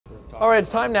All right,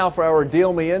 it's time now for our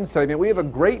Deal Me In segment. We have a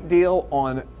great deal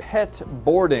on pet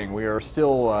boarding. We are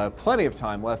still plenty of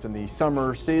time left in the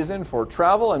summer season for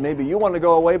travel, and maybe you want to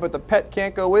go away, but the pet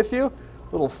can't go with you.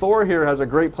 Little Thor here has a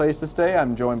great place to stay.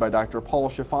 I'm joined by Dr. Paul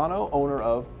Schifano, owner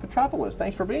of Petropolis.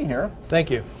 Thanks for being here. Thank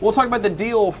you. We'll talk about the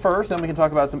deal first, then we can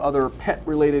talk about some other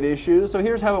pet-related issues. So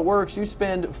here's how it works. You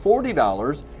spend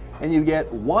 $40 and you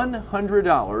get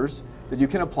 $100 that you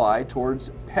can apply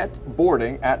towards pet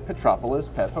boarding at Petropolis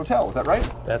Pet Hotel. Is that right?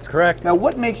 That's correct. Now,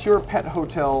 what makes your pet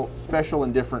hotel special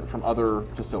and different from other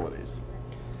facilities?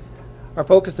 Our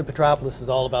focus at Petropolis is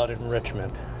all about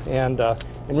enrichment. And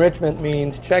enrichment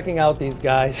means checking out these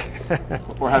guys.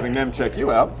 Or having them check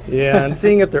you out. Yeah, and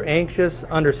seeing if they're anxious,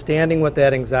 understanding what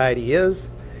that anxiety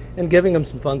is, and giving them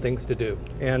some fun things to do.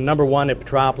 And number one at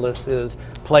Petropolis is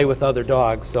play with other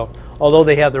dogs. So although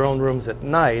they have their own rooms at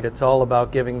night, it's all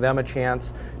about giving them a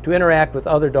chance to interact with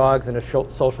other dogs in a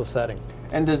social setting.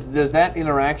 And does that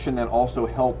interaction then also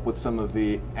help with some of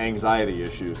the anxiety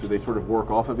issues? Do they sort of work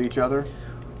off of each other?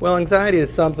 Well, anxiety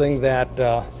is something that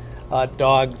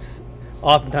dogs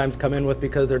oftentimes come in with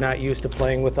because they're not used to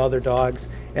playing with other dogs,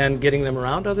 and getting them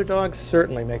around other dogs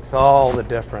certainly makes all the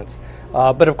difference.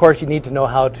 But of course you need to know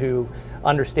how to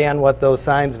understand what those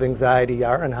signs of anxiety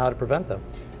are and how to prevent them.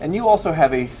 And you also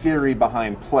have a theory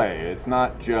behind play. It's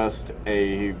not just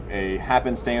a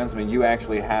happenstance. I mean, you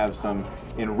actually have some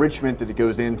enrichment that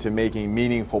goes into making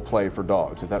meaningful play for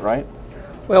dogs. Is that right?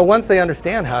 Well, once they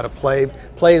understand how to play,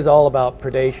 play is all about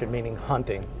predation, meaning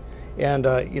hunting. And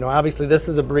you know, obviously this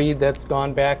is a breed that's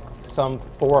gone back some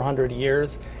 400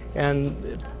 years,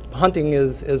 and hunting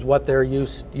is what they're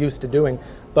used to doing.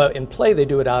 But in play, they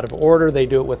do it out of order. They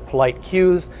do it with polite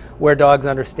cues, where dogs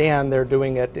understand they're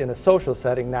doing it in a social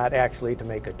setting, not actually to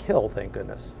make a kill, thank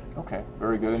goodness. Okay,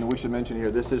 very good. And we should mention here,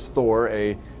 this is Thor,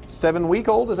 a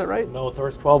 7-week-old, is that right? No,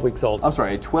 Thor's 12 weeks old. I'm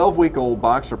sorry, a 12-week-old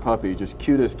boxer puppy, just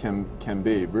cute as can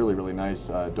be. Really, really nice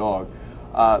dog.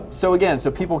 So again,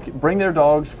 so people bring their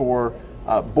dogs for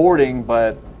boarding,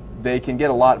 but they can get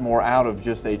a lot more out of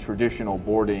just a traditional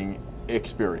boarding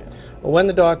experience. Well, when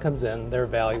the dog comes in, they're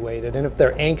evaluated, and if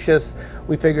they're anxious,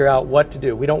 we figure out what to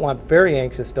do. We don't want very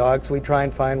anxious dogs. We try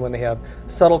and find when they have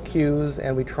subtle cues,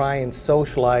 and we try and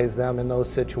socialize them in those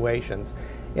situations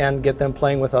and get them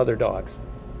playing with other dogs.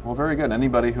 Well, very good.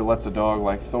 Anybody who lets a dog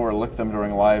like Thor lick them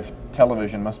during live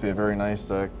television must be a very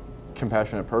nice,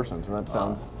 compassionate person. So that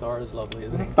sounds... Thor is lovely,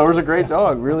 isn't he? Thor's a great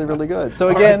dog. Really, really good. So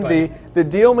again, the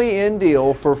Deal Me In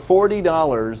deal for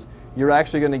 $40, you're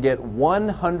actually going to get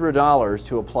 $100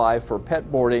 to apply for pet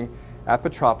boarding at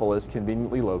Petropolis,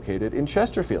 conveniently located in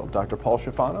Chesterfield. Dr. Paul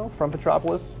Schifano from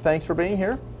Petropolis, thanks for being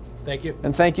here. Thank you.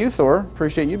 And thank you, Thor.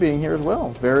 Appreciate you being here as well.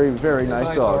 Very, very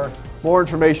nice dog. Thor. More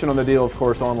information on the deal, of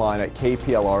course, online at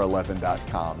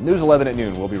kplr11.com. News 11 at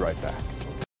noon. We'll be right back.